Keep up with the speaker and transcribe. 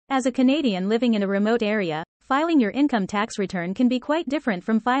As a Canadian living in a remote area, filing your income tax return can be quite different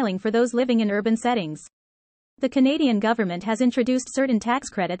from filing for those living in urban settings. The Canadian government has introduced certain tax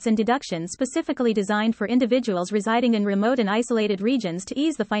credits and deductions specifically designed for individuals residing in remote and isolated regions to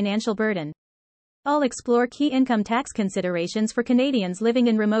ease the financial burden. I'll explore key income tax considerations for Canadians living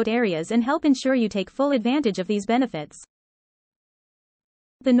in remote areas and help ensure you take full advantage of these benefits.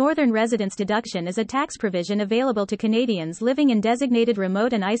 The Northern Residents Deduction is a tax provision available to Canadians living in designated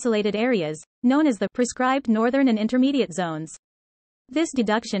remote and isolated areas, known as the prescribed Northern and Intermediate zones. This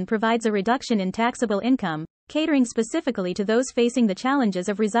deduction provides a reduction in taxable income, catering specifically to those facing the challenges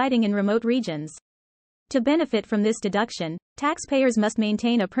of residing in remote regions. To benefit from this deduction, taxpayers must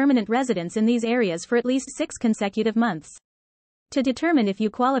maintain a permanent residence in these areas for at least 6 consecutive months. To determine if you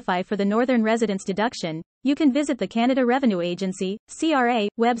qualify for the Northern Residents Deduction, you can visit the Canada Revenue Agency (CRA)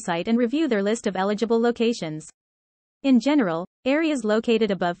 website and review their list of eligible locations. In general, areas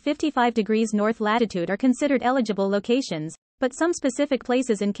located above 55 degrees north latitude are considered eligible locations, but some specific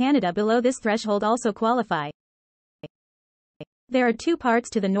places in Canada below this threshold also qualify. There are 2 parts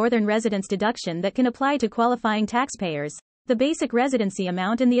to the Northern Residents Deduction that can apply to qualifying taxpayers: the basic residency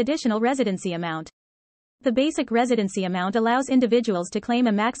amount and the additional residency amount. The basic residency amount allows individuals to claim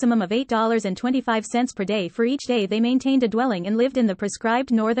a maximum of $8.25 per day for each day they maintained a dwelling and lived in the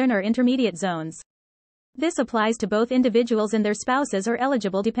prescribed Northern or Intermediate zones. This applies to both individuals and their spouses or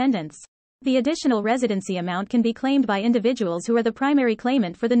eligible dependents. The additional residency amount can be claimed by individuals who are the primary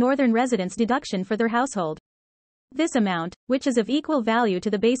claimant for the Northern Residents Deduction for their household. This amount, which is of equal value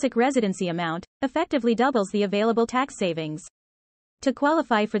to the basic residency amount, effectively doubles the available tax savings. To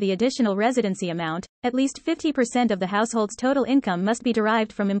qualify for the additional residency amount, at least 50% of the household's total income must be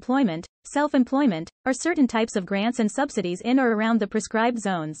derived from employment, self-employment, or certain types of grants and subsidies in or around the prescribed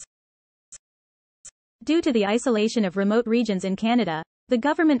zones. Due to the isolation of remote regions in Canada, the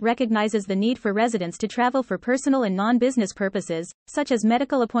government recognizes the need for residents to travel for personal and non-business purposes, such as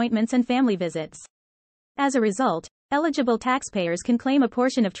medical appointments and family visits. As a result, eligible taxpayers can claim a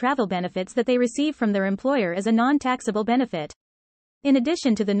portion of travel benefits that they receive from their employer as a non-taxable benefit. In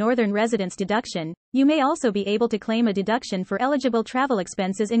addition to the Northern Residents Deduction, you may also be able to claim a deduction for eligible travel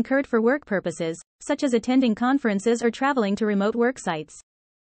expenses incurred for work purposes, such as attending conferences or traveling to remote work sites.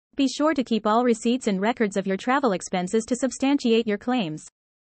 Be sure to keep all receipts and records of your travel expenses to substantiate your claims.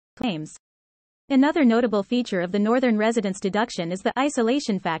 Another notable feature of the Northern Residents Deduction is the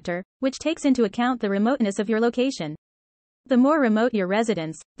isolation factor, which takes into account the remoteness of your location. The more remote your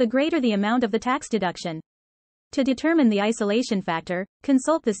residence, the greater the amount of the tax deduction. To determine the isolation factor,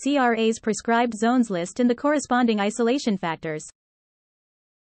 consult the CRA's prescribed zones list and the corresponding isolation factors.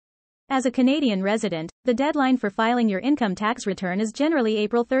 As a Canadian resident, the deadline for filing your income tax return is generally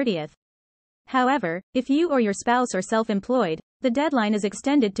April 30th. However, if you or your spouse are self-employed, the deadline is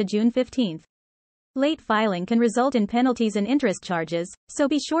extended to June 15th. Late filing can result in penalties and interest charges, so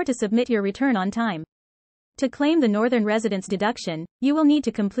be sure to submit your return on time. To claim the Northern Residents Deduction, you will need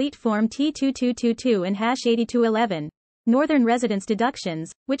to complete Form T2222 and #8211, Northern Residents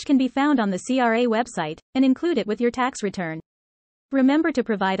Deductions, which can be found on the CRA website, and include it with your tax return. Remember to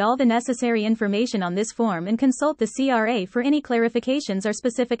provide all the necessary information on this form and consult the CRA for any clarifications or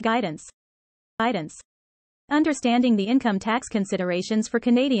specific guidance. Understanding the income tax considerations for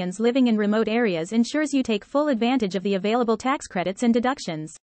Canadians living in remote areas ensures you take full advantage of the available tax credits and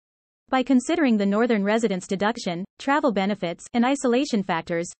deductions. By considering the Northern Residents Deduction, travel benefits, and isolation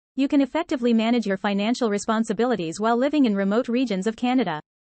factors, you can effectively manage your financial responsibilities while living in remote regions of Canada.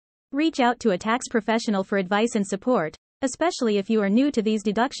 Reach out to a tax professional for advice and support, especially if you are new to these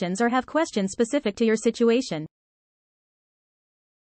deductions or have questions specific to your situation.